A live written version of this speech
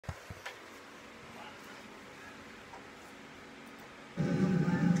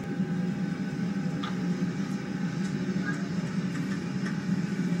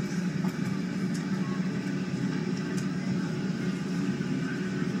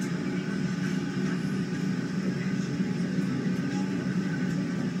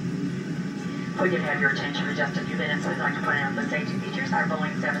We can have your attention for just a few minutes. We'd like to point out the safety features, our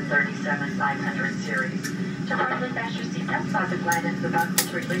Boeing 737-500 series. To properly fasten your seatbelt, slide the flat into the buckle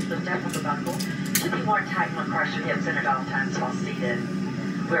to release the depth of the buckle. Should be worn tight and across your hips and at all times while seated.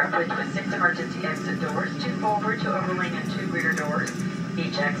 We are equipped with 6 emergency exit doors, 2 forward, 2 overwing, and 2 rear doors.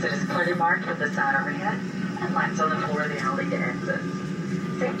 Each exit is clearly marked with the sign overhead and lights on the floor of the alley to exits.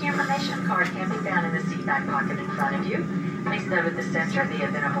 Safety information card can be found in the seat back pocket in front of you. Please note at the center, in the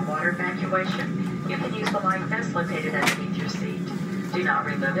event of a water evacuation, you can use the life vest located underneath your seat. Do not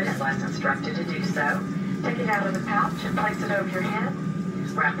remove it unless instructed to do so. Take it out of the pouch and place it over your head.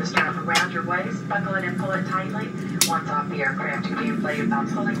 Wrap the strap around your waist, buckle it and pull it tightly. Once off the aircraft, you can be inflated by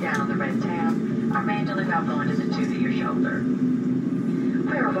pulling down on the red tab or manually by blowing to the tube of your shoulder.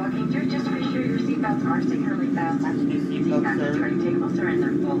 We are walking through. Just be sure your seatbelts are securely fastened. Seatbelts and tray tables are in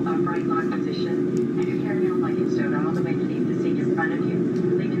their full upright lock position, and your carry-on luggage stowed all the way beneath the seat in front of you,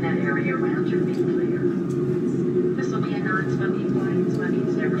 leaving that area around your feet clear. This will be a non-smoking flight. Smoking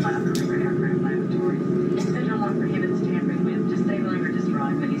is never allowed in rear aircraft lavatories. Federal law prohibits tampering with, disabling, or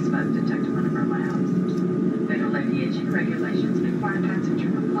destroying any smoke detected in one of our labs. Federal aviation regulations require passenger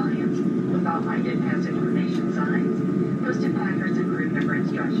compliance with all lighted pass information signs, posted placards, and crew member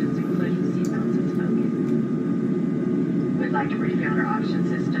instructions, including seatbelts and smoking. We'd like to brief you on our oxygen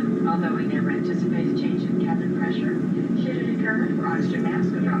system. Although we never anticipate a change in cabin pressure, should it occur, our oxygen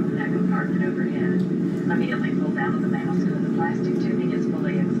mask will drop from that compartment overhead. Immediately pull down on the mask when the plastic tubing is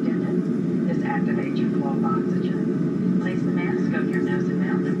fully extended. This activates your flow of oxygen. Place the mask over your nose and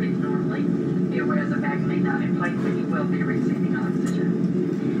mouth and breathe normally. Be aware the bag may not inflate, but you will be receiving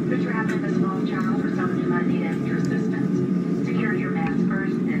oxygen. If you're traveling with a small child or someone who might need extra assistance, secure your mask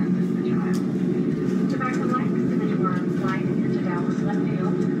first, then assist the child. To back the light, finish our flight into Dallas left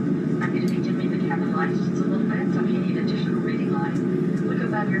field. I'm going to be dimming the cabin lights just a little bit, so if you need additional reading light, look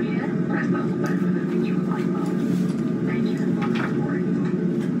above your head, press the hold button for the feature light bulb. Thank you and welcome aboard.